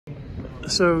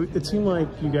So it seemed like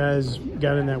you guys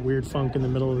got in that weird funk in the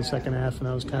middle of the second half, and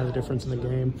that was kind of the difference in the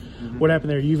game. What happened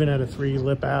there? You even had a three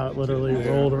lip out, literally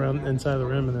rolled around inside the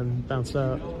rim and then bounced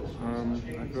out.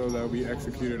 I feel that we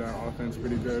executed our offense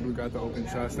pretty good. We got the open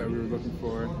shots that we were looking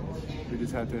for. We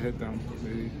just had to hit them.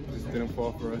 They just didn't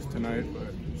fall for us tonight,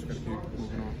 but just got to keep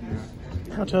moving on.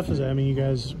 Yeah. How tough is that? I mean, you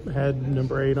guys had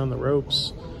number 8 on the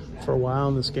ropes for a while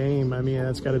in this game. I mean,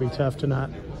 it's got to be tough to not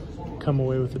come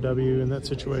away with the W in that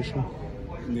situation.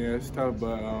 Yeah, it's tough,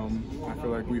 but I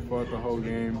feel like we fought the whole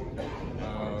game.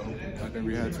 I think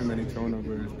we had too many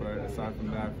turnovers, but aside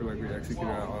from that, I feel like we executed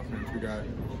our offense. We got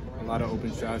a lot of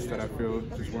open shots that I feel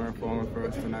just weren't falling for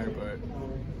us tonight, but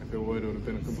if it would have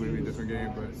been a completely different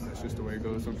game, but that's just the way it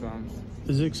goes sometimes.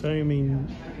 Is it exciting? I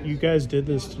mean, you guys did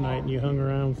this tonight, and you hung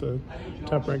around with a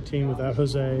top-ranked team without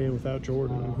Jose and without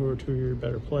Jordan, who are 2 of your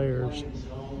better players.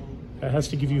 That has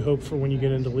to give you hope for when you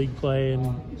get into league play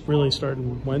and really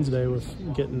starting Wednesday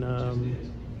with getting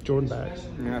Jordan back.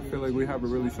 Yeah, I feel like we have a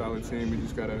really solid team. We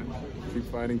just got to keep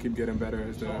fighting, keep getting better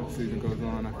as the season goes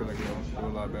on. I feel like we'll do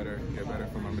a lot better, get better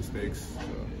from our mistakes. So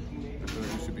I feel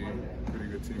like we should be a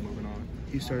pretty good team moving on.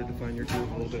 You started to find your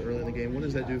groove a little bit early in the game. What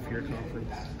does that do for your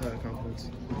confidence?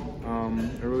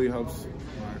 It really helps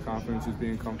my confidence, just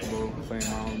being comfortable playing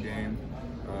my own game.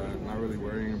 Not really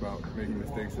worrying about making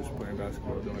mistakes, just playing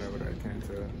basketball, doing whatever I can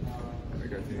to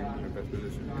make our team in the best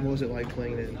position. And what was it like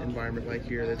playing in an environment like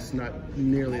here that's not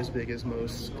nearly as big as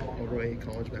most overweight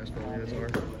college basketball arenas are?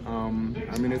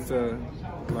 I mean, it's a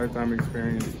lifetime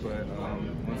experience, but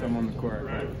once I'm on the court,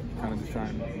 I kind of just try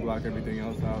and block everything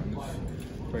else out and just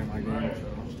play my game.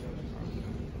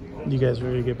 So. You guys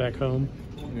ready to get back home?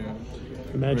 Yeah.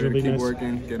 Imagine it'll be keep nice.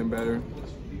 working, getting better.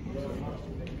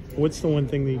 What's the one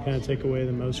thing that you kind of take away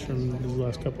the most from these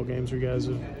last couple of games where you guys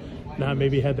have not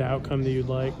maybe had the outcome that you'd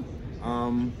like?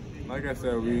 Like I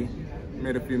said, we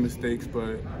made a few mistakes,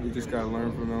 but we just got to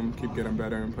learn from them, keep getting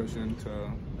better and pushing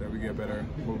to that we get better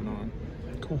moving on.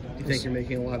 Cool. Do you think you're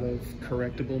making a lot of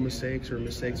correctable mistakes, or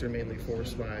mistakes are mainly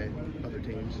forced by other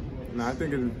teams? No, I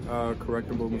think it's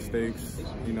correctable mistakes.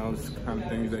 You know, it's kind of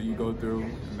things that you go through,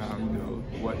 and now you know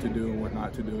what to do and what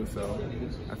not to do. So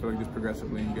I feel like just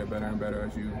progressively you get better and better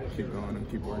as you keep going and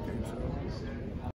keep working. So.